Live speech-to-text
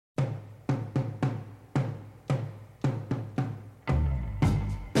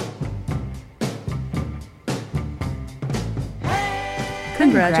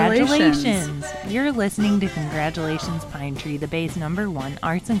Congratulations. You're listening to Congratulations Pine Tree, the Bay's #1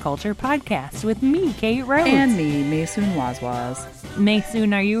 arts and culture podcast with me, Kate Rhodes. And me, Maysoon Wazwaz.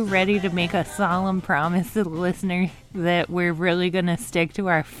 Maysoon, are you ready to make a solemn promise to the listener that we're really going to stick to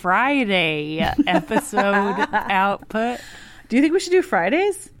our Friday episode output? Do you think we should do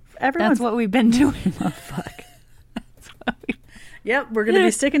Fridays? That's what we've been doing. Oh, fuck. Yep, we're going to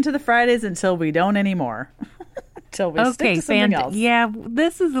be sticking to the Fridays until we don't anymore. Until we stick to something else. Yeah,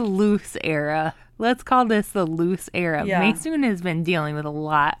 this is a loose era. Let's call this the loose era. Yeah. Maysoon has been dealing with a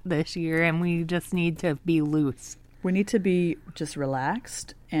lot this year, and we just need to be loose. We need to be just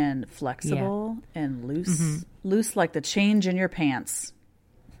relaxed and flexible and loose. Mm-hmm. Loose like the change in your pants.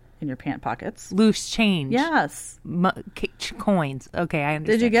 In your pant pockets. Loose change. Yes. Coins. Okay, I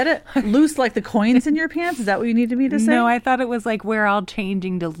understand. Did you get it? Loose like the coins in your pants? Is that what you needed me to say? No, I thought it was like we're all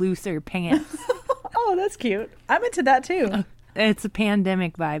changing to looser pants. Oh, that's cute. I'm into that too. It's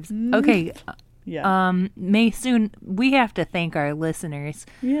pandemic vibes. Okay. Yeah. Maysoon, we have to thank our listeners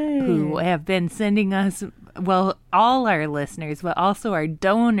who have been sending us, well, all our listeners, but also our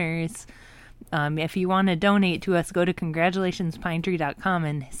donors. If you want to donate to us, go to congratulationspinetree.com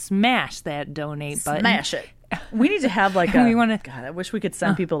and smash that donate button. Smash it. We need to have like God, I wish we could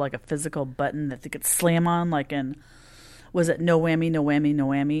send people like a physical button that they could slam on, like in, was it no whammy, no whammy, no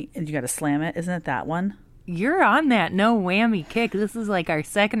whammy? And you got to slam it. Isn't it that one? You're on that no whammy kick. This is like our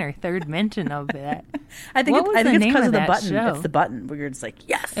second or third mention of that. I think it's because of the button. Show? It's the button where you're just like,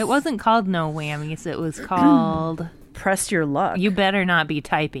 yes. It wasn't called No Whammies. It was called Press Your Luck. You better not be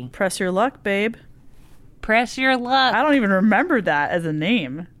typing. Press Your Luck, babe. Press Your Luck. I don't even remember that as a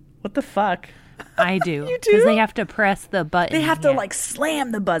name. What the fuck? I do. You do? Because they have to press the button. They have to like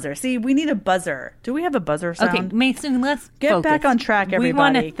slam the buzzer. See, we need a buzzer. Do we have a buzzer sound? Okay, Maysoon, let's get focus. back on track, everybody. We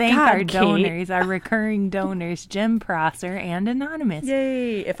want to thank our donors, Kate. our recurring donors, Jim Prosser and Anonymous.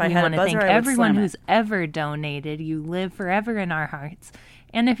 Yay. If I we had want a to buzzer, thank I would everyone slam who's it. ever donated. You live forever in our hearts.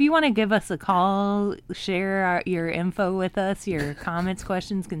 And if you want to give us a call, share your info with us, your comments,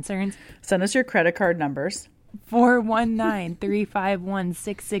 questions, concerns. Send us your credit card numbers.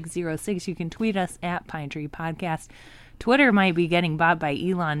 419-351-6606. You can tweet us at Pine Tree Podcast. Twitter might be getting bought by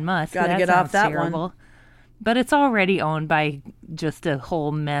Elon Musk. Gotta get off that terrible. one. But it's already owned by just a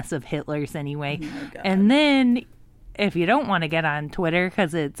whole mess of Hitlers anyway. Oh my God. And then if you don't want to get on Twitter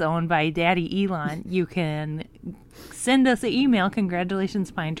because it's owned by Daddy Elon, you can send us an email,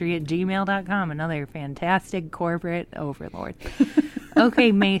 congratulationspinetree@gmail.com. Another fantastic corporate overlord.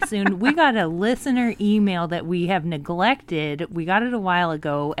 Okay, Maysoon, we got a listener email that we have neglected. We got it a while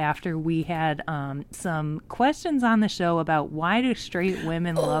ago after we had some questions on the show about why do straight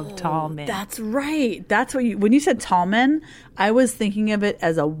women love tall men. That's right. That's what when you said tall men, I was thinking of it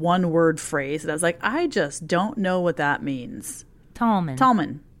as a one-word phrase. And I was like, I just don't know what that means. Tall men. Tall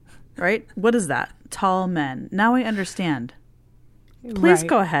men, right? What is that? Tall men. Now I understand. Please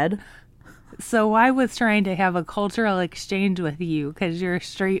go ahead. So I was trying to have a cultural exchange with you because you're a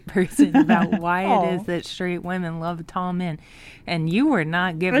straight person about why it is that straight women love tall men. And you were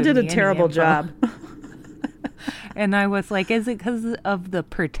not giving me I did a any terrible info. job. And I was like, is it because of the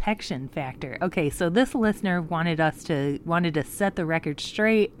protection factor? Okay, so this listener wanted to set the record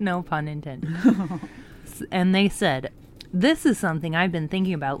straight, no pun intended. And they said, this is something I've been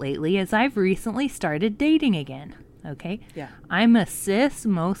thinking about lately as I've recently started dating again. Okay? Yeah. I'm a cis,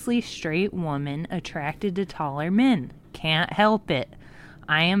 mostly straight woman attracted to taller men. Can't help it.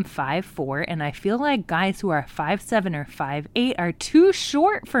 I am 5'4", and I feel like guys who are 5'7" or 5'8" are too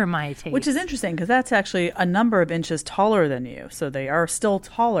short for my taste. Which is interesting because that's actually a number of inches taller than you. So they are still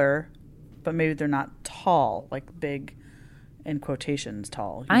taller, but maybe they're not tall, like big, in quotations,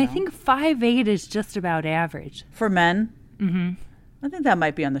 tall. I think 5'8" is just about average. For men? Mm-hmm. I think that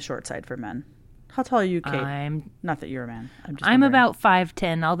might be on the short side for men. How tall are you, Kate? Not that you're a man. I'm about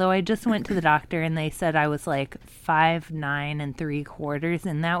 5'10", although I just went to the doctor and they said I was like 5'9 3/4",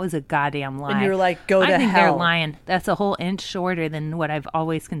 and that was a goddamn lie. And you're like, go to hell. I think they're lying. That's a whole inch shorter than what I've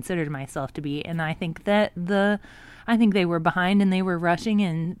always considered myself to be, and I think that I think they were behind and they were rushing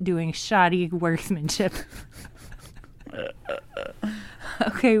and doing shoddy workmanship.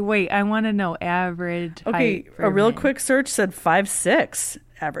 Okay, wait. I want to know average height. Okay, a real quick search said 5'6"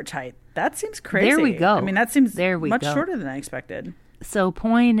 average height. That seems crazy. There we go. I mean, that seems much shorter than I expected. So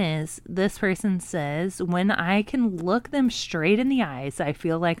point is, this person says, when I can look them straight in the eyes, I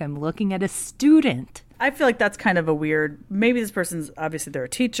feel like I'm looking at a student. I feel like that's kind of a weird, maybe this person's, obviously they're a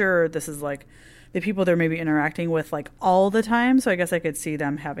teacher. This is like the people they're maybe interacting with like all the time. So I guess I could see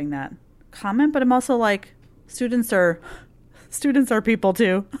them having that comment, but I'm also like, students are people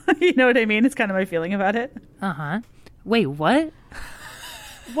too. You know what I mean? It's kind of my feeling about it. Uh-huh. Wait, what?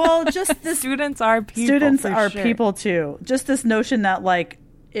 Well, just this Students are people. students for are sure. people too. Just this notion that like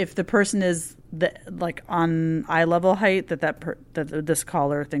if the person is like on eye level height, that this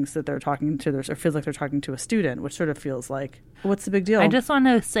caller thinks that they're talking to or feels like they're talking to a student, which sort of feels like, what's the big deal? I just want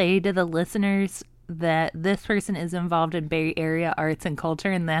to say to the listeners that this person is involved in Bay Area arts and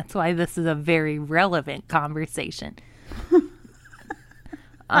culture, and that's why this is a very relevant conversation.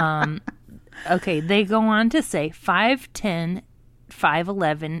 Okay, they go on to say 5'10",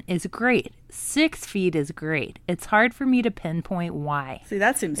 5'11" is great. 6 feet is great. It's hard for me to pinpoint why. See,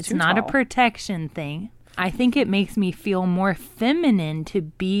 that seems It's too not tall. a protection thing. I think it makes me feel more feminine to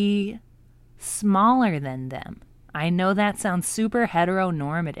be smaller than them. I know that sounds super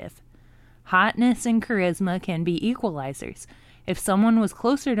heteronormative. Hotness and charisma can be equalizers. If someone was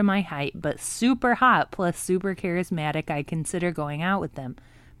closer to my height but super hot plus super charismatic, I'd consider going out with them.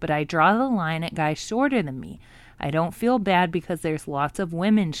 But I draw the line at guys shorter than me. I don't feel bad because there's lots of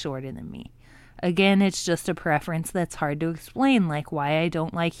women shorter than me. Again, it's just a preference that's hard to explain, like why I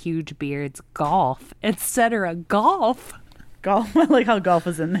don't like huge beards, golf, etc. Golf? Golf. I like how golf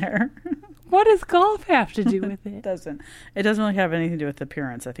is in there. What does golf have to do with it? It doesn't really have anything to do with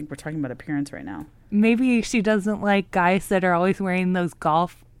appearance. I think we're talking about appearance right now. Maybe she doesn't like guys that are always wearing those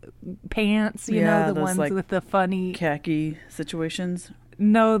golf pants, you Yeah, know, the those, ones like, with the funny, Khaki situations.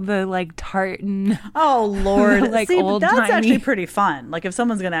 no, the like tartan. Oh Lord! Like See, old-timey. that's actually pretty fun. Like if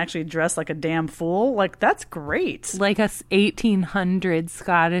someone's gonna actually dress like a damn fool, like that's great. Like a 1800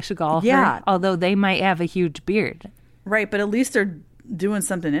 Scottish golfer. Yeah. Although they might have a huge beard. Right, but at least they're doing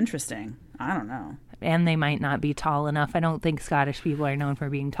something interesting. I don't know. And they might not be tall enough. I don't think Scottish people are known for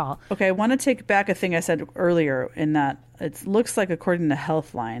being tall. Okay, I want to take back a thing I said earlier in that it looks like, according to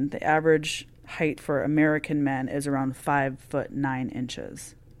Healthline, the average height for American men is around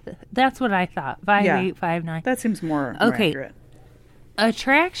 5'9". That's what I thought. 5'8", Yeah. 5'9". That seems more Okay. accurate.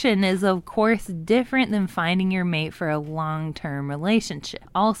 Attraction is, of course, different than finding your mate for a long-term relationship.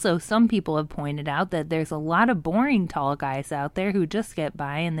 Also, some people have pointed out that there's a lot of boring tall guys out there who just get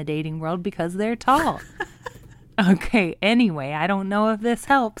by in the dating world because they're tall. Okay, anyway, I don't know if this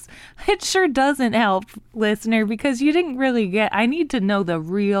helps. It sure doesn't help, listener, because you didn't really get... I need to know the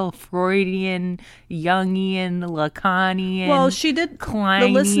real Freudian, Jungian, Lacanian... Well, she did. Kleinian. The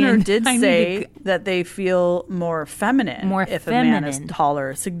listener did I need say to- that they feel more feminine More if a man is feminine.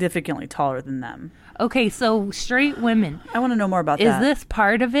 taller, significantly taller than them. Okay, so straight women... I want to know more about Is that. this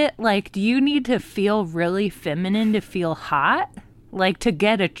part of it? Like, do you need to feel really feminine to feel hot? Like, to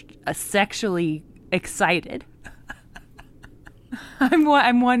get a sexually excited? I'm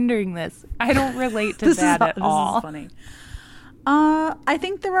wondering this. I don't relate to that at all. This is funny. I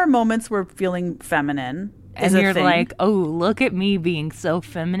think there are moments where feeling feminine is And a you're thing. like, oh, look at me being so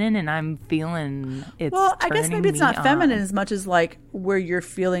feminine, and I'm feeling it's. Well, I guess maybe it's not turning me feminine on. as much as like where you're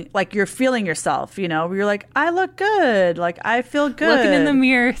feeling yourself, you know, where you're like, I look good, like I feel good. Looking in the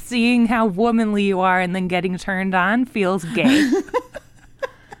mirror, seeing how womanly you are, and then getting turned on feels gay.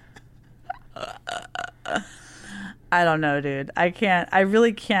 I don't know, dude. I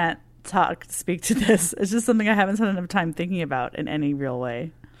really can't speak to this. It's just something I haven't spent enough time thinking about in any real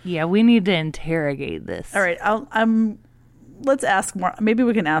way. Yeah, we need to interrogate this. All right, let's ask more. Maybe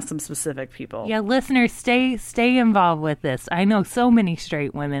we can ask some specific people. Yeah, listeners, stay involved with this. I know so many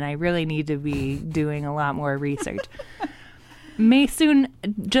straight women. I really need to be doing a lot more research. Maysoon,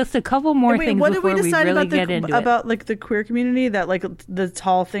 just a couple more Wait, things what did before we we decide really about get into it. about like the queer community? That like the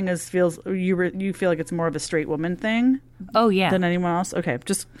tall thing you feel like it's more of a straight woman thing Oh yeah. than anyone else. Okay,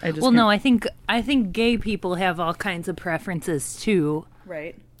 Well, no, I think gay people have all kinds of preferences too,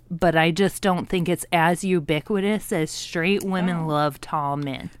 right. but I just don't think it's as ubiquitous as straight women love tall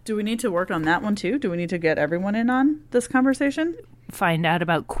men. Do we need to work on that one too? Do we need to get everyone in on this conversation? Find out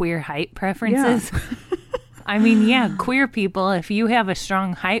about queer height preferences. I mean, yeah, queer people, if you have a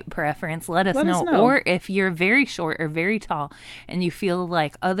strong height preference, let us know. Or if you're very short or very tall and you feel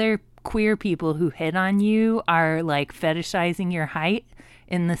like other queer people who hit on you are like fetishizing your height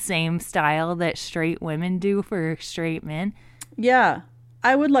in the same style that straight women do for straight men. Yeah,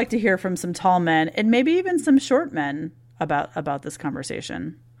 I would like to hear from some tall men and maybe even some short men about this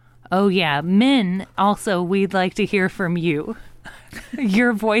conversation. Oh, yeah. Men, also, we'd like to hear from you.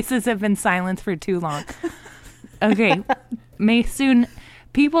 Your voices have been silenced for too long. Okay, Maysoon,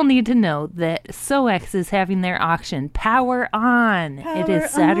 people need to know that SOEX is having their auction Power On. It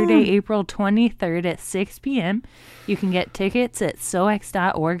is Saturday, April 23rd at 6 p.m. You can get tickets at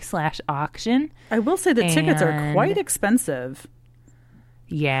soex.org/auction. I will say the tickets are And- quite expensive.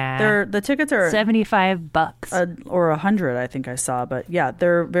 Yeah. The tickets are $75. or 100, I think I saw. But yeah,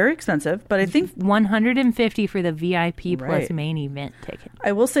 they're very expensive. But I think $150 for the VIP plus Right. main event ticket.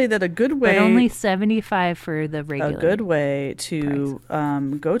 I will say that a good way, But only $75 for the regular. a good way to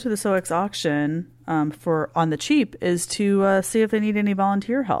go to the SOX auction for on the cheap is to see if they need any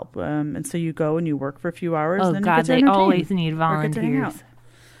volunteer help. And so you go and you work for a few hours. Oh, and then God, you get to they entertain always need or get to hang out. volunteers.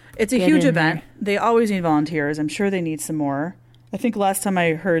 It's a Get huge in event. there. They always need volunteers. I'm sure they need some more. I think last time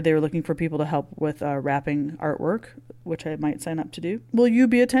I heard they were looking for people to help with wrapping artwork, which I might sign up to do. Will you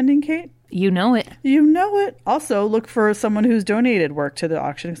be attending, Kate? You know it. You know it. Also, look for someone who's donated work to the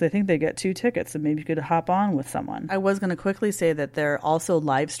auction because I think they get 2 tickets, and maybe you could hop on with someone. I was going to quickly say that they're also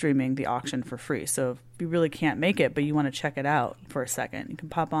live streaming the auction for free. So if you really can't make it, but you want to check it out for a second, you can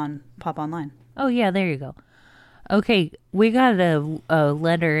pop online. Oh, yeah, there you go. Okay, we got a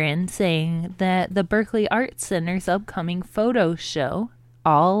letter in saying that the Berkeley Arts Center's upcoming photo show,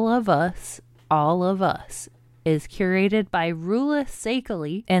 All of Us, is curated by Rula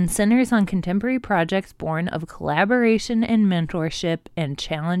Sakely and centers on contemporary projects born of collaboration and mentorship and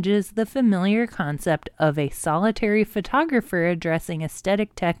challenges the familiar concept of a solitary photographer addressing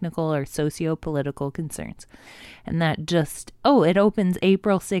aesthetic, technical, or socio-political concerns. And that it opens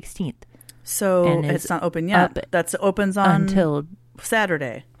April 16th. So And it's is not open yet. That opens on Until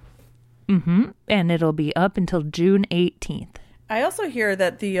Saturday. and it'll be up until June 18th. I also hear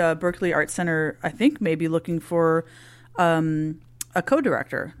that the Berkeley Arts Center, I think, may be looking for a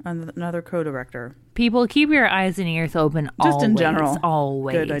co-director, another co-director. People, keep your eyes and ears open. Just in general.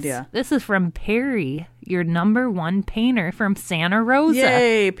 Always. Good idea. This is from Perry, your #1 painter from Santa Rosa.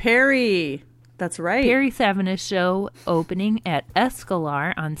 Yay, Perry. That's right. Perry's having a show opening at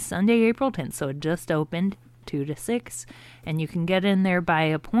Escalar on Sunday, April 10th. So it just opened 2 to 6. And you can get in there by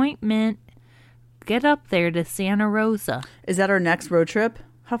appointment. Get up there to Santa Rosa. Is that our next road trip?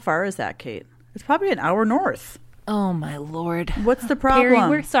 How far is that, Kate? It's probably an hour north. Oh, my Lord. What's the problem? Perry,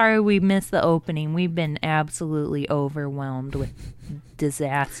 we're sorry we missed the opening. We've been absolutely overwhelmed with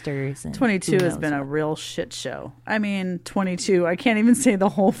disasters. And 22 has been a real shit show. I mean, 22. I can't even say the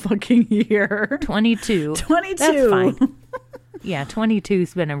whole fucking year. 22. 22. That's fine. Yeah,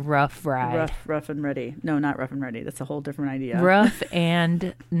 22's been a rough ride. Rough and ready. No, not rough and ready. That's a whole different idea. Rough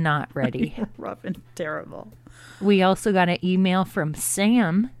and not ready. Rough and terrible. We also got an email from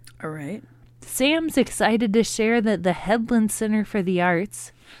Sam. All right. Sam's excited to share that the Headland Center for the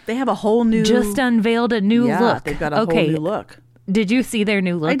Arts They have a whole new... just unveiled a new look. They've got a whole new look. Did you see their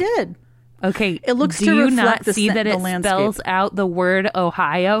new look? I did. Okay. It looks do to you reflect not see that the it landscape. spells out the word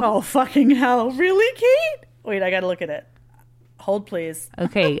Ohio? Oh, fucking hell. Really, Kate? Wait, I got to look at it. Hold, please.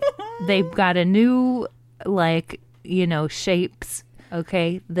 Okay. They've got a new, shapes,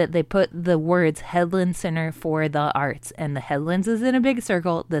 okay, that they put the words Headland Center for the Arts. And the Headlands is in a big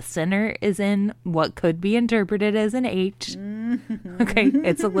circle. The center is in what could be interpreted as an H. Okay.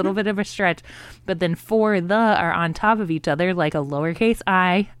 It's a little bit of a stretch. But then for the are on top of each other like a lowercase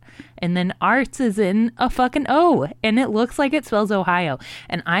I. And then arts is in a fucking O, and it looks like it spells Ohio.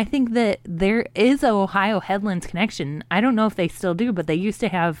 And I think that there is a Ohio Headlands connection. I don't know if they still do, but they used to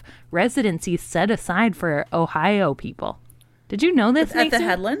have residencies set aside for Ohio people. Did you know this, At the Mason?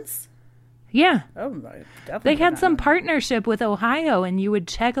 Headlands? Yeah. Oh, I definitely They did had not some know that. partnership with Ohio, and you would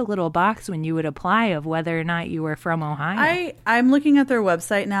check a little box when you would apply of whether or not you were from Ohio. I'm looking at their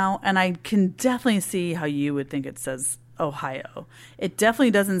website now, and I can definitely see how you would think it says Ohio. It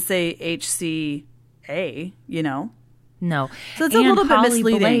definitely doesn't say HCA, No. So it's a And little bit Holly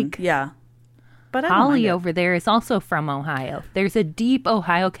misleading. Blake, Yeah. But I don't Holly mind it. over there is also from Ohio. There's a deep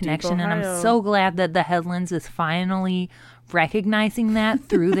Ohio connection, and Ohio. I'm so glad that the Headlands is finally recognizing that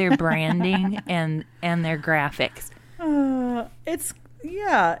through their branding and their graphics.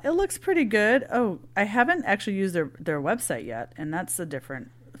 It looks pretty good. Oh, I haven't actually used their website yet, and that's a different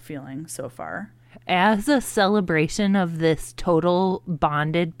feeling so far. As a celebration of this total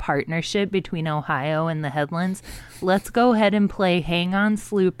bonded partnership between Ohio and the Headlands, let's go ahead and play Hang On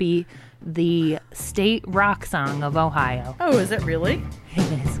Sloopy, the state rock song of Ohio. Oh, is it really?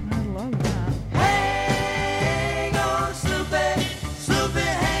 It is. I love that. Hang on, Sloopy, Sloopy,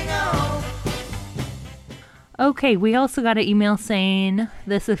 hang on. Okay, we also got an email saying,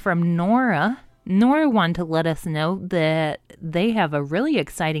 this is from Nora. Nora wanted to let us know that they have a really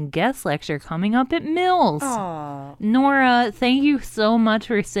exciting guest lecture coming up at Mills. Aw. Nora, thank you so much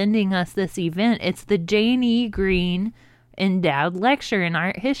for sending us this event. It's the Jane E. Green Endowed Lecture in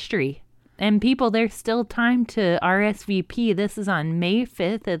Art History. And people, there's still time to RSVP. This is on May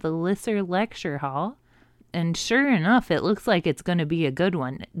 5th at the Lisser Lecture Hall. And sure enough, it looks like it's going to be a good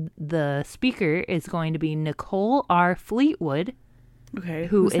one. The speaker is going to be Nicole R. Fleetwood. Okay.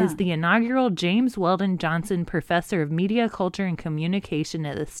 who who's is that? the inaugural James Weldon Johnson Professor of Media, Culture, and Communication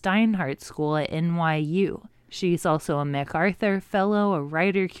at the Steinhardt School at NYU. She's also a MacArthur Fellow, a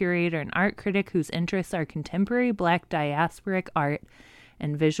writer, curator, and art critic whose interests are contemporary Black diasporic art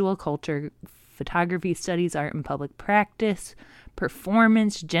and visual culture, photography studies, art and public practice,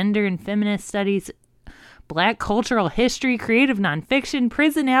 performance, gender and feminist studies, Black cultural history, creative nonfiction,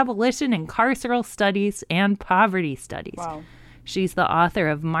 prison abolition and carceral studies, and poverty studies. Wow. She's the author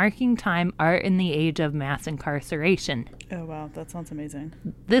of Marking Time, Art in the Age of Mass Incarceration. Oh, wow. That sounds amazing.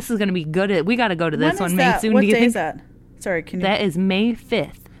 This is going to be good. We got to go to this When is one, that? Mason. What Do you day think is that? Sorry, can you? that is May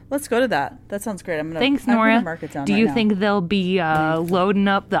 5th? Let's go to that. That sounds great. Thanks, I'm Nora. gonna mark it down Do right you now. think they'll be loading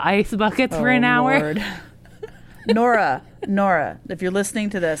up the ice buckets for an Oh, hour? Lord. Nora, if you're listening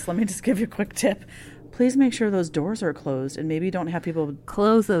to this, let me just give you a quick tip. Please make sure those doors are closed and maybe don't have people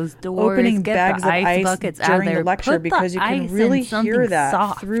Close those doors. opening get bags the of ice ice buckets out during there. the lecture Put because the you can ice really in something hear that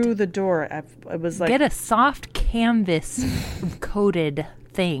soft. through the door. I was like, Get a soft canvas coated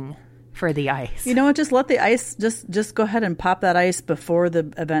thing for the ice. you know what? Just let the ice just go ahead and pop that ice before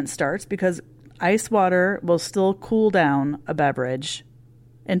the event starts because ice water will still cool down a beverage.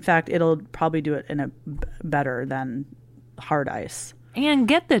 In fact, it'll probably do it in a better than hard ice. And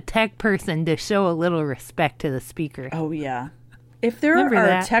get the tech person to show a little respect to the speaker. Oh yeah. If there Remember are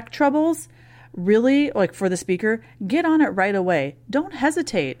that. tech troubles, really like for the speaker, get on it right away. Don't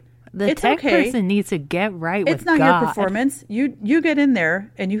hesitate. The it's tech okay. person needs to get right with It's not God. your performance. You get in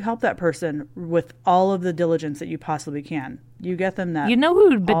there and you help that person with all of the diligence that you possibly can. You get them that. You know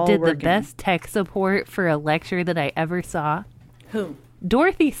who all did the working. best tech support for a lecture that I ever saw? Who?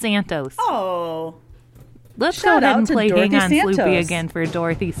 Dorothy Santos. Oh. Let's shout go ahead out and to play Dorothy Hang On Sloopy Santos. again for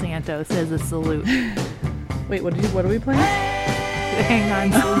Dorothy Santos as a salute. Wait, what are we playing?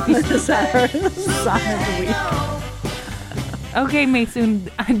 Hang On Sloopy. Is that our song of the week? Okay, Mason,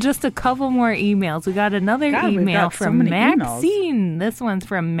 just a couple more emails. We got another God, we've email got so from many emails. Maxine. This one's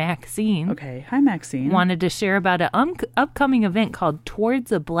from Maxine. Okay. Hi, Maxine. Wanted to share about an upcoming event called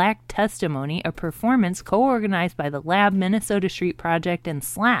Towards a Black Testimony, a performance co-organized by the Lab, Minnesota Street Project, and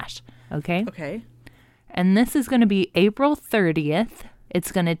Slash. Okay? Okay. And this is going to be April 30th.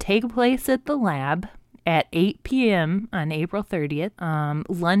 It's going to take place at the Lab at 8 p.m. on April 30th.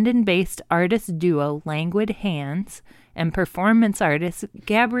 London-based artist duo Languid Hands and performance artist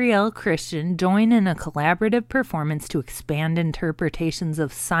Gabrielle Christian join in a collaborative performance to expand interpretations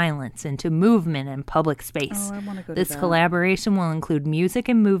of silence into movement and public space. Oh, I want to go This to that. collaboration will include music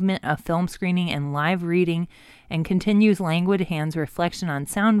and movement, a film screening, and live reading, and continues Languid Hands' reflection on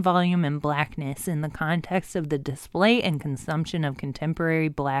sound volume and blackness in the context of the display and consumption of contemporary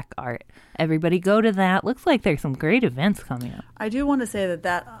black art. Everybody go to that. Looks like there's some great events coming up. I do want to say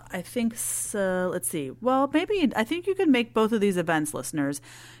that I think, let's see. Well, maybe, I think you could make both of these events, listeners.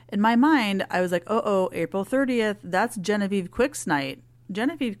 In my mind, I was like, April 30th, that's Genevieve Quick's night.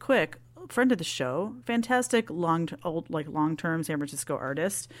 Genevieve Quick, friend of the show, fantastic long-term San Francisco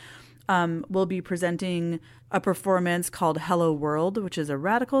artist, will be presenting a performance called Hello World, which is a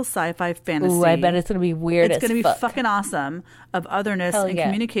radical sci-fi fantasy. Ooh, I bet it's going to be weird It's as going to be fuck. fucking awesome of otherness Hell and yeah.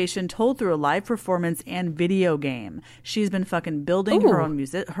 communication told through a live performance and video game. She's been fucking building her Ooh. own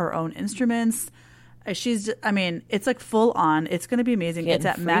music, her own instruments. It's like full on. It's going to be amazing. Getting It's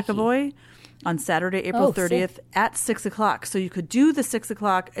at freaky. McAvoy on Saturday, April Oh, sick. 30th at 6 o'clock. So you could do the 6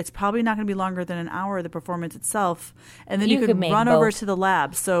 o'clock. It's probably not going to be longer than an hour, the performance itself. And then you, You could could make run over both. to the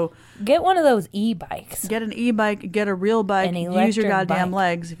Lab. So Get one of those e-bikes. get an e-bike, get a real bike, An use your electric goddamn bike.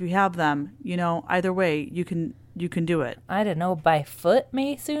 legs if you have them. Either way, you can do it. I don't know, by foot,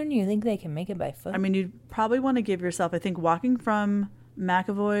 Mason? You think they can make it by foot? I mean, you'd probably want to give yourself, I think, walking from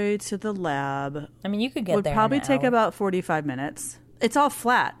McAvoy to the Lab I mean, you could get would there probably in an take hour. about 45 minutes. It's all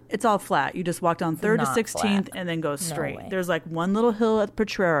flat. You just walk down 3rd to not 16th flat. and then go straight. way. There's like one little hill at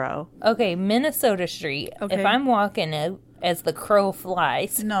Potrero. Okay, Minnesota Street. Okay. If I'm walking as the crow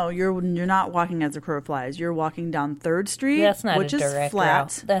flies, No, you're not walking as the crow flies. You're walking down 3rd Street, that's not which a is direct flat.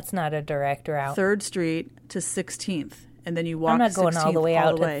 route. That's not a direct route. 3rd Street to 16th. And then you walk I'm not going 16th all the way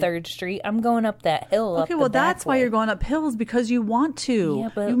out to way. 3rd Street. I'm going up that hill. up Okay, the well, that's back why way. you're going up hills, because you want to. Yeah,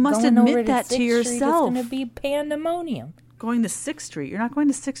 but you must going over admit that to 6th Street yourself. is going to be pandemonium. Going to 6th Street. You're not going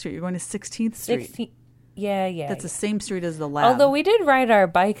to 6th Street. You're going to 16th Street. 16. Yeah. That's the same street as the Lab. Although we did ride our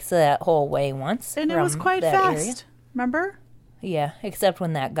bikes that whole way once. and it was from quite that fast. area. Remember? Yeah, except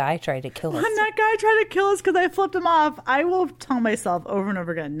when that guy tried to kill us. When that guy tried to kill us because I flipped him off, I will tell myself over and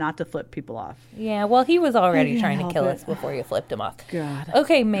over again not to flip people off. Yeah, well, he was already can't trying to help kill it. us before you flipped him off. God.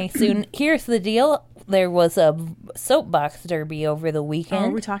 Okay, Maysoon, here's the deal. There was a soapbox derby over the weekend. Oh,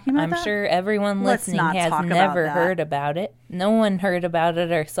 are we talking about I'm that? sure everyone Let's listening not has talk about never that. heard about it. No one heard about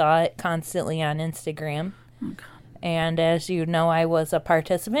it or saw it constantly on Instagram. Oh, And as you know, I was a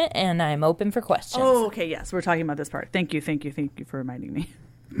participant, and I'm open for questions. Oh, okay, yes. We're talking about this part. Thank you for reminding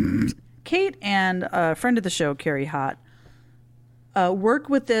me. Kate and a friend of the show, Carrie Hott, work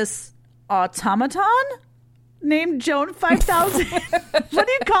with this automaton named Joan 5000. What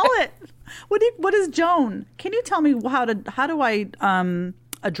do you call it? What is Joan? Can you tell me how do I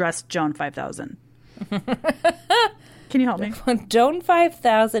address Joan 5000? Can you help me? Joan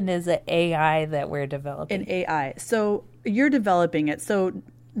 5000 is an AI that we're developing. An AI. So you're developing it. So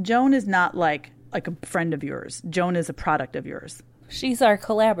Joan is not like a friend of yours. Joan is a product of yours. She's our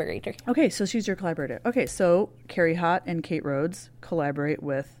collaborator. Okay, so she's your collaborator. Okay, so Carrie Hott and Kate Rhodes collaborate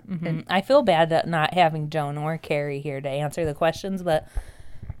with. And I feel bad at not having Joan or Carrie here to answer the questions, but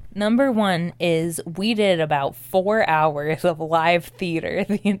number one is we did about 4 hours of live theater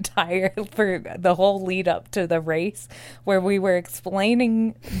for the whole lead up to the race, where we were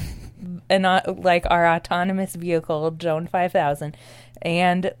explaining our autonomous vehicle, Joan 5000.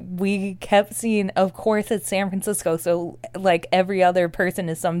 And we kept seeing, of course, it's San Francisco, so like every other person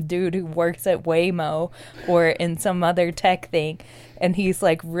is some dude who works at Waymo or in some other tech thing. And he's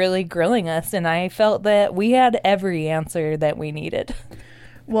like really grilling us. And I felt that we had every answer that we needed.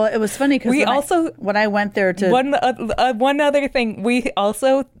 well, it was funny because when I went there to One other thing,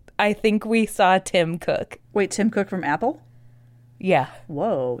 I think we saw Tim Cook. wait, Tim Cook from Apple. Yeah.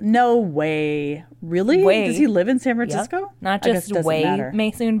 Whoa, no way! Really? Way. Does he live in San Yep. Francisco? Not I guess just it doesn't Way matter.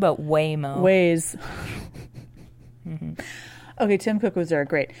 Mason, but Waymo. Ways. Okay, Tim Cook was there.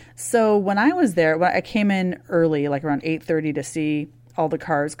 Great. So when I was there, when I came in early, like around 8:30, to see all the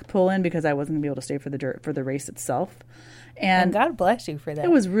cars pull in because I wasn't gonna be able to stay for the race itself. And God bless you for that. It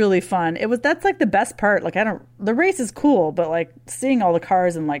was really fun. That's like the best part. Like the race is cool, but like seeing all the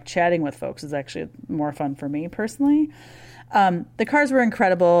cars and like chatting with folks is actually more fun for me personally. The cars were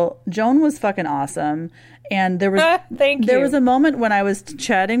incredible. Joan was fucking awesome. And there was Thank there you. was a moment when I was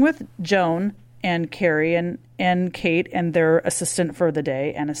chatting with Joan and Carrie and Kate and their assistant for the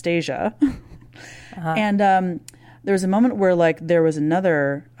day, Anastasia. And there was a moment where like there was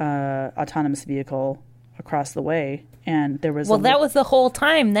another autonomous vehicle across the way. And there was that was the whole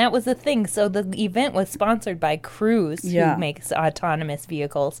time. That was the thing. So the event was sponsored by Cruise, Yeah. who makes autonomous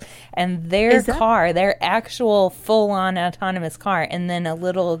vehicles, and their actual full-on autonomous car, and then a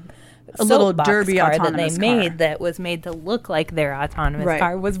little soapbox derby car that they autonomous made car. that was made to look like their autonomous Right.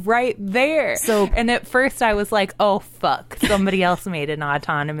 car was right there. So- and at first I was like, "Oh fuck, somebody else made an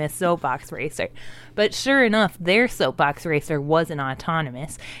autonomous soapbox racer." But sure enough, their soapbox racer wasn't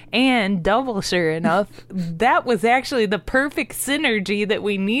autonomous. And double sure enough, that was actually the perfect synergy that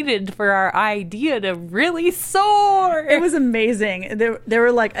we needed for our idea to really soar. It was amazing. They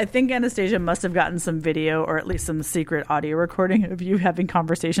were like, I think Anastasia must have gotten some video or at least some secret audio recording of you having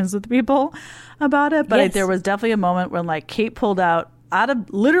conversations with people about it. But Yes. there was definitely a moment when like Kate pulled out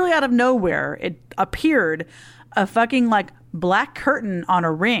literally out of nowhere. It appeared a fucking like black curtain on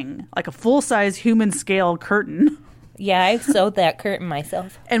a ring, like a full size human scale curtain. Yeah, I sewed that curtain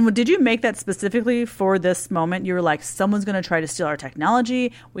myself. And did you make that specifically for this moment? You were like, someone's going to try to steal our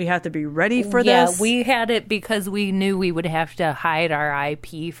technology. We have to be ready for Yeah, this. we had it because we knew we would have to hide our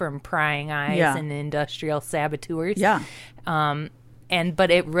IP from prying eyes Yeah. and industrial saboteurs. Yeah.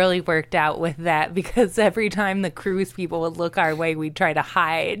 But it really worked out with that because every time the Cruise people would look our way, we'd try to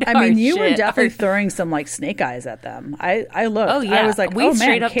hide. I mean, you were shit. definitely throwing some like snake eyes at them. I looked. Oh, yeah. I was like, We oh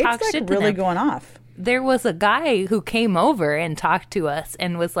straight man, up Kate's talked like shit to really them. going off. There was a guy who came over and talked to us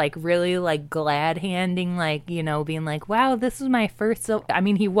and was like really like glad handing, like, you know, being like, wow, this is my first.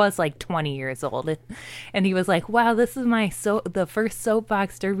 He was like 20 years old, and he was like, wow, this is the first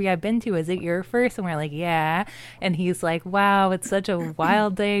soapbox derby I've been to. Is it your first? And we're like, yeah. And he's like, wow, it's such a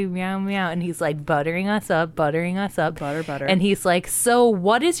wild day, meow meow. And he's like buttering us up. Butter. And he's like, so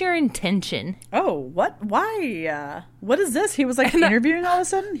what is your intention? Oh, what? Why? What is this? He was like interviewing all of a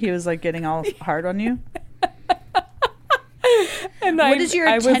sudden. He was like getting all hard on you. And What is your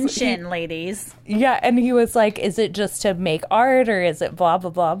intention, ladies? Yeah, and he was like, is it just to make art or is it blah, blah,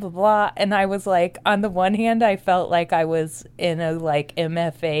 blah, blah, blah? And I was like, on the one hand, I felt like I was in a like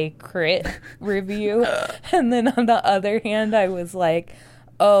MFA crit review. And then on the other hand, I was like,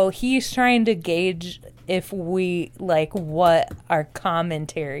 oh, he's trying to gauge if we like what our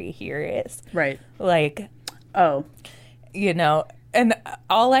commentary here is. Right. Like, Oh, you know, and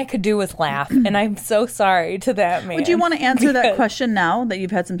all I could do was laugh. And I'm so sorry to that man. Would you want to answer that because- question now that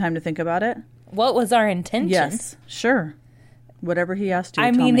you've had some time to think about it? What was our intention? Yes, sure. Whatever he asked you. I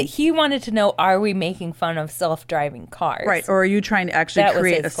tell mean, me. he wanted to know, are we making fun of self-driving cars? Right, or are you trying to actually That was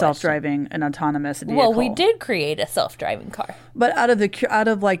create a his self-driving, an autonomous vehicle? Well, we did create a self-driving car. But out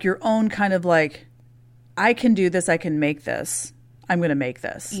of like your own kind of like, I can do this, I can make this. I'm going to make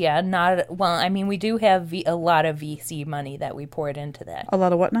this. Yeah, well, I mean, we do have a lot of VC money that we poured into that. A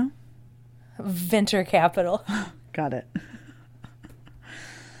lot of what now? Venture capital. Got it.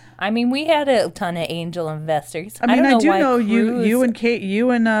 I mean, we had a ton of angel investors. I mean, I don't do why know Cruise- you and Kate, you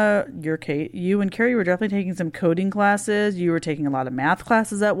and Carrie were definitely taking some coding classes. You were taking a lot of math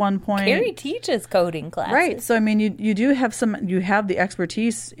classes at one point. Carrie teaches coding classes. Right. So I mean, you do have you have the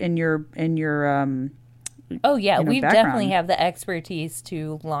expertise in your Oh, yeah. you know, We background. definitely have the expertise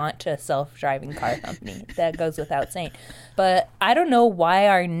to launch a self-driving car company. That goes without saying. But I don't know why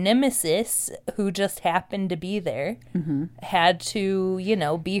our nemesis, who just happened to be there, had to, you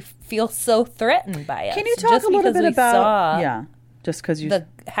know, feel so threatened by us. Can you talk just a little because bit we about saw just because you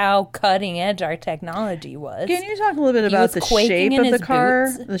how cutting edge our technology was. Can you talk a little bit He about was the quaking shape in of the his car,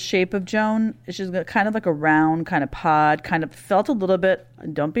 boots. the shape of Joan? She's got kind of like a round kind of pod, kind of felt a little bit,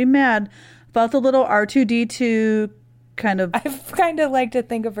 don't be mad, felt a little R2D2 kind of, I kind of like to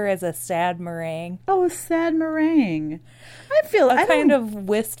think of her as a sad meringue. a sad meringue. I Kind of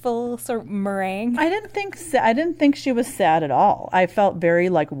wistful sort of meringue. I didn't think she was sad at all. I felt very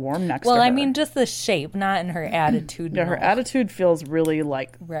like warm next to her. Well, I mean, just the shape, not in her attitude. yeah, her attitude feels really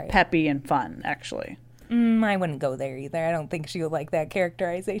like Right. peppy and fun, actually. I wouldn't go there either. I don't think she would like that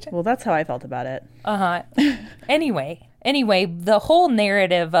characterization. Well, that's how I felt about it. Anyway, the whole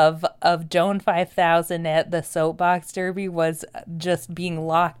narrative of Joan 5000 at the Soapbox Derby was just being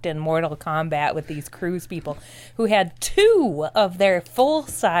locked in Mortal Kombat with these Cruise people who had 2 of their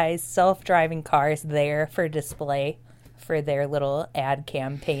full-size self-driving cars there for display for their little ad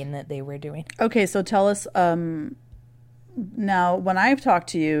campaign that they were doing. Okay, so tell us, now, when I've talked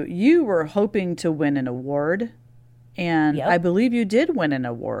to you, you were hoping to win an award, and Yep. I believe you did win an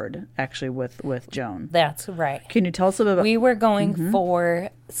award, actually, with Joan. That's right. Can you tell us a bit about... We were going for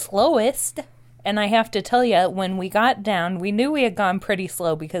slowest, and I have to tell you, when we got down, we knew we had gone pretty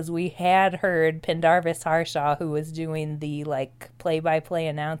slow because we had heard Pendarvis Harshaw, who was doing the like play-by-play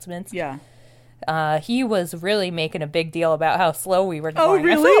announcements. Yeah. He was really making a big deal about how slow we were going.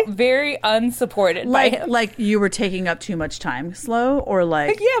 really? I felt very unsupported by him. Like you were taking up too much time slow, or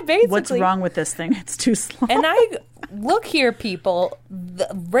like... Yeah, basically. What's wrong with this thing? It's too slow. And look here, people. The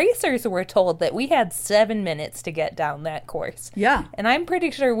racers were told that we had 7 minutes to get down that course. Yeah. And I'm pretty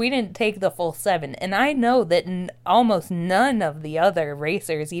sure we didn't take the full 7. And I know that almost none of the other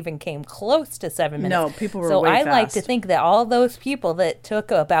racers even came close to 7 minutes. No, people were so way I like to fast. think that all those people that took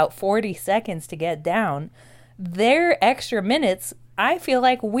about 40 seconds to get down, their extra minutes, I feel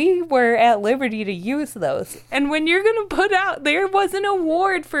like we were at liberty to use those. And when you're going to put out, there was an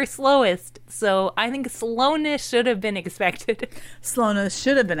award for slowest. So I think slowness should have been expected. Slowness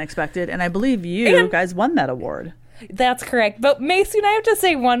should have been expected, and I believe you guys won that award. That's correct. But Mason, I have to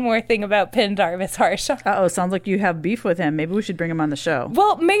say one more thing about Pendarvis Harshaw. Uh-oh, sounds like you have beef with him. Maybe we should bring him on the show.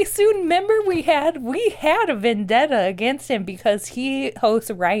 Well, Mason, remember we had a vendetta against him because he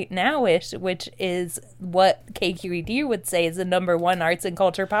hosts Right Now-ish, which is what KQED would say is the #1 arts and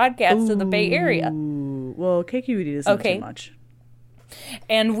culture podcast in the Bay Area. Ooh, well, KQED isn't Okay. too much.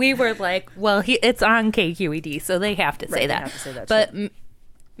 And we were like, well, it's on KQED, so they have to say Right, they that. have to say that But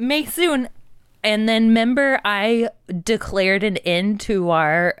Mason, and then remember I declared an end to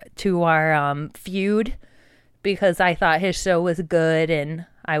our feud because I thought his show was good, and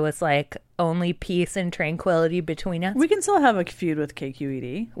I was like, only peace and tranquility between us. We can still have a feud with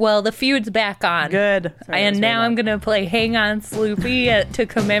KQED. Well, the feud's back on. Good. Sorry, And that's now very I'm loud. going to play Hang On Sloopy to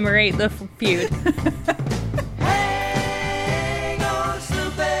commemorate the feud. Hang on,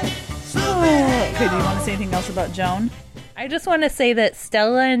 Sloopy, Sloopy, Okay, do you want to say anything else about Joan? I just want to say that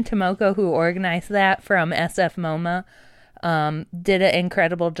Stella and Tomoko, who organized that from SF MoMA, did an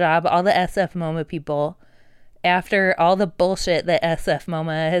incredible job. All the SF MoMA people, after all the bullshit that SF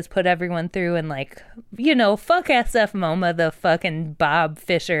MoMA has put everyone through, and like, you know, fuck SF MoMA, the fucking Bob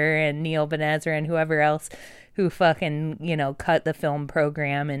Fisher and Neil Benezra and whoever else who fucking, you know, cut the film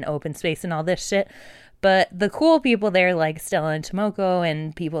program and open space and all this shit. But the cool people there, like Stella and Tomoko,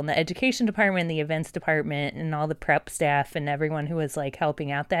 and people in the education department, the events department, and all the prep staff, and everyone who was like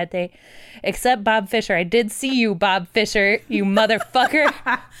helping out that day, except Bob Fisher. I did see you, Bob Fisher, you motherfucker.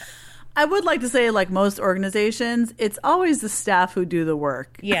 I would like to say, like most organizations, it's always the staff who do the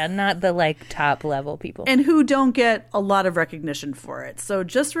work. Yeah, not the like top level people. And who don't get a lot of recognition for it. So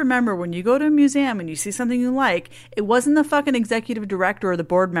just remember, when you go to a museum and you see something you like, it wasn't the fucking executive director or the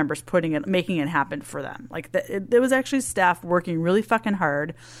board members making it happen for them. Like, it was actually staff working really fucking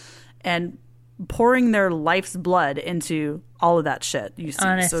hard and pouring their life's blood into all of that shit you see.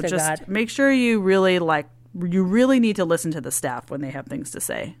 Honest so to just God. make sure you really need to listen to the staff when they have things to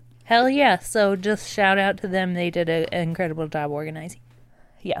say. Hell yeah. So just shout out to them. They did an incredible job organizing.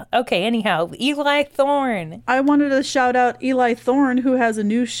 Yeah. Okay. Anyhow, Eli Thorne. I wanted to shout out Eli Thorne, who has a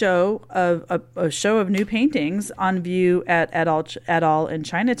new show a show of new paintings on view at et al. In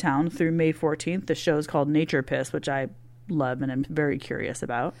Chinatown through May 14th. The show is called Nature Piss, which I love and I'm very curious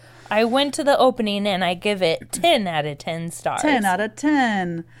about. I went to the opening and I give it 10 out of 10 stars. 10 out of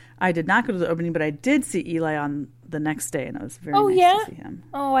 10. I did not go to the opening, but I did see Eli on the next day, and it was very nice to see him.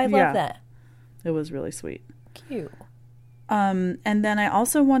 Oh, I love that. It was really sweet. Cute. And then I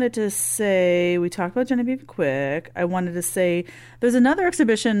also wanted to say, we talked about Genevieve Quick. I wanted to say there's another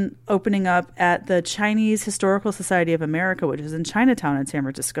exhibition opening up at the Chinese Historical Society of America, which is in Chinatown in San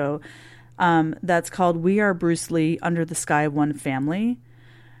Francisco. That's called We Are Bruce Lee, Under the Sky One Family.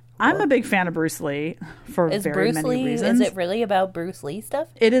 I'm a big fan of Bruce Lee for very many reasons. Is it really about Bruce Lee stuff?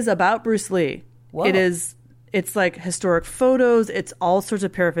 It is about Bruce Lee. Whoa. It's like historic photos. It's all sorts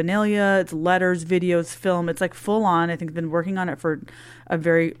of paraphernalia. It's letters, videos, film. It's like full on. I think I've been working on it for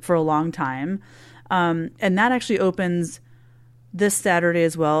a long time. And that actually opens this Saturday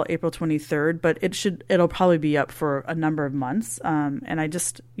as well, April 23rd, but it'll probably be up for a number of months. And I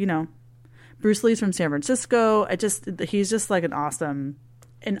just, Bruce Lee's from San Francisco. He's just like an awesome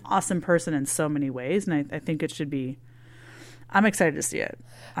person in so many ways. And I think it should be, I'm excited to see it.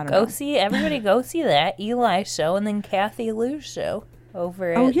 I don't know. Everybody go see that Eli show and then Kathy Liu's show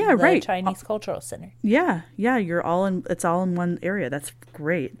over at the Chinese Cultural Center. Yeah. It's all in one area. That's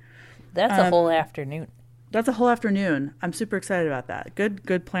great. That's a whole afternoon. That's a whole afternoon. I'm super excited about that.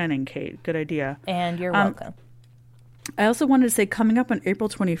 Good planning, Kate. Good idea. And you're welcome. I also wanted to say, coming up on April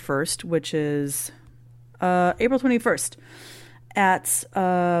 21st, which is April 21st, at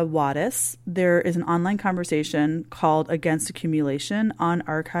WADIS, there is an online conversation called Against Accumulation on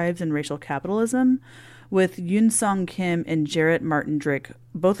Archives and Racial Capitalism with Yoon Song Kim and Jarrett Martin Drake,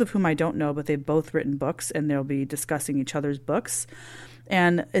 both of whom I don't know, but they've both written books, and they'll be discussing each other's books.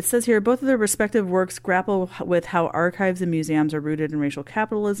 And it says here, both of their respective works grapple with how archives and museums are rooted in racial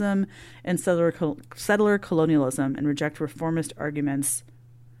capitalism and settler colonialism and reject reformist arguments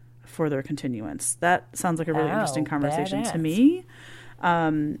for their continuance. That sounds like a really interesting conversation to me.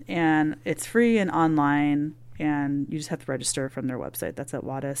 And it's free and online, and you just have to register from their website. That's at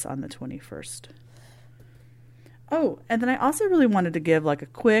WADIS on the 21st. Oh, and then I also really wanted to give like a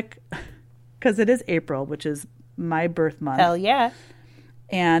quick, because it is April, which is my birth month. Hell yeah.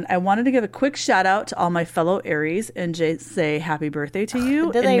 And I wanted to give a quick shout out to all my fellow Aries and say happy birthday to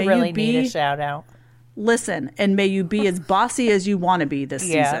you. Do they really need a shout out? Listen, and may you be as bossy as you want to be this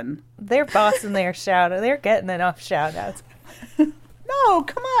season. They're bossing their shout out. They're getting enough shout outs. No,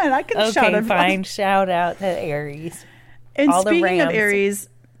 come on. I can shout out. Okay, fine. Shout out to Aries. And all speaking of Aries,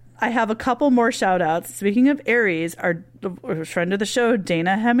 I have a couple more shout outs. Speaking of Aries, our friend of the show,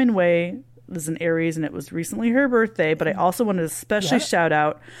 Dana Hemingway, is an Aries, and it was recently her birthday. But I also wanted to especially shout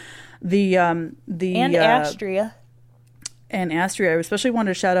out the and Astria. And Astria. I especially wanted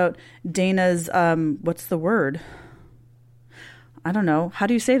to shout out Dana's, what's the word? I don't know. How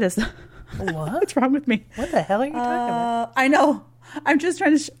do you say this? What? What's wrong with me? What the hell are you talking about? I know. I'm just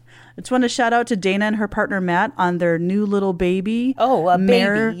trying to... I just want to shout out to Dana and her partner Matt on their new little baby. Oh, a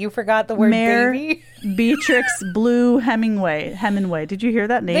baby. You forgot the word baby? Beatrix Blue Hemingway. Did you hear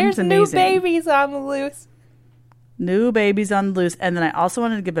that? Name's amazing. There's new babies on the loose. New babies on the loose. And then I also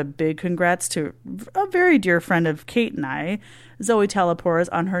wanted to give a big congrats to a very dear friend of Kate and I, Zoe Telepours,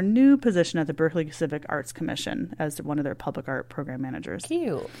 on her new position at the Berkeley Civic Arts Commission as one of their public art program managers.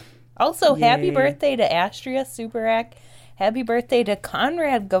 Cute. Also, happy birthday to Astria Superac. Happy birthday to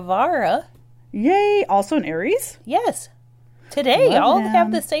Conrad Guevara. Yay. Also an Aries? Yes. Today, Love all him.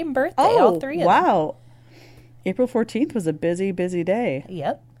 have the same birthday, all three of them. Wow. April 14th was a busy, busy day.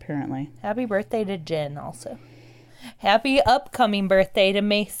 Yep. Apparently. Happy birthday to Jen also. Happy upcoming birthday to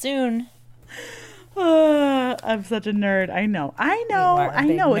Maysoon. I'm such a nerd. I know.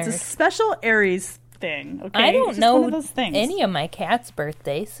 Nerd. It's a special Aries thing. Okay? I don't know one of those things. any of my cats'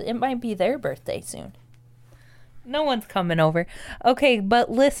 birthdays. It might be their birthday soon. No one's coming over. Okay, but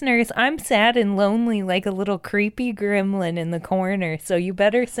listeners, I'm sad and lonely like a little creepy gremlin in the corner. So you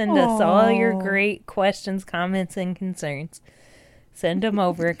better send us all your great questions, comments, and concerns. Send them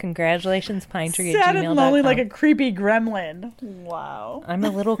over. Congratulations, Pine Tree Sad at and gmail.com. lonely like a creepy gremlin. Wow. I'm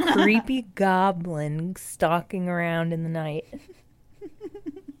a little creepy goblin stalking around in the night.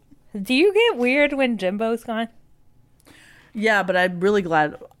 Do you get weird when Jimbo's gone? Yeah, but I'm really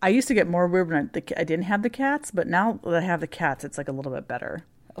glad. I used to get more weird when I didn't have the cats, but now that I have the cats, it's like a little bit better.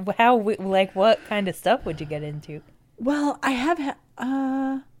 How, like, what kind of stuff would you get into? Well, I have,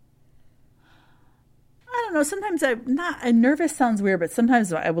 I don't know. Sometimes nervous sounds weird, but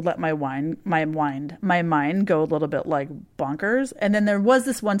sometimes I would let my mind go a little bit like bonkers. And then there was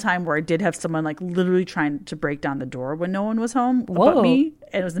this one time where I did have someone like literally trying to break down the door when no one was home but me.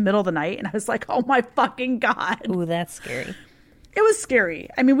 And it was the middle of the night, and I was like, "Oh my fucking God." Ooh, that's scary. It was scary.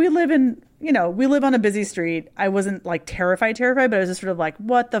 I mean, we live on a busy street. I wasn't like terrified, but I was just sort of like,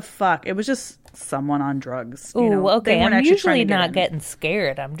 what the fuck? It was just someone on drugs. Ooh, okay. I'm usually not getting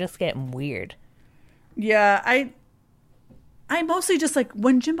scared. I'm just getting weird. Yeah, I mostly just like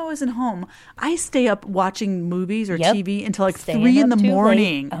when Jimbo isn't home, I stay up watching movies or TV until like 3 in the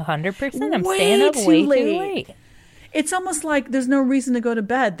morning. 100%. I'm staying up way too late. It's almost like there's no reason to go to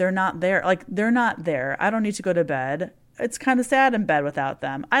bed. They're not there. Like, they're not there. I don't need to go to bed. It's kind of sad in bed without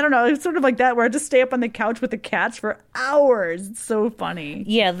them. I don't know. It's sort of like that where I just stay up on the couch with the cats for hours. It's so funny.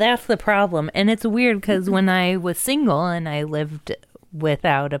 Yeah, that's the problem. And it's weird because when I was single and I lived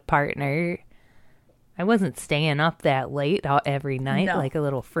without a partner, I wasn't staying up that late every night like a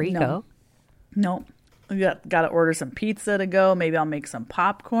little freako. No. We got to order some pizza to go. Maybe I'll make some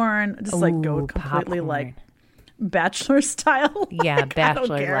popcorn. Just like go completely popcorn. Like bachelor style. Yeah, Like,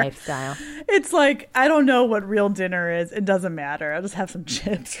 bachelor lifestyle. It's like, I don't know what real dinner is. It doesn't matter. I'll just have some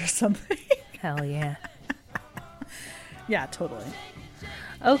chips or something. Hell yeah. Yeah, totally.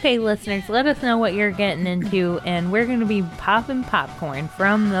 Okay, listeners, let us know what you're getting into, and we're going to be popping popcorn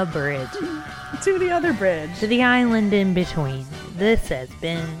from the bridge To the other bridge. to the island in between. This has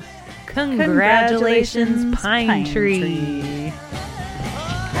been Congratulations, Pine Tree.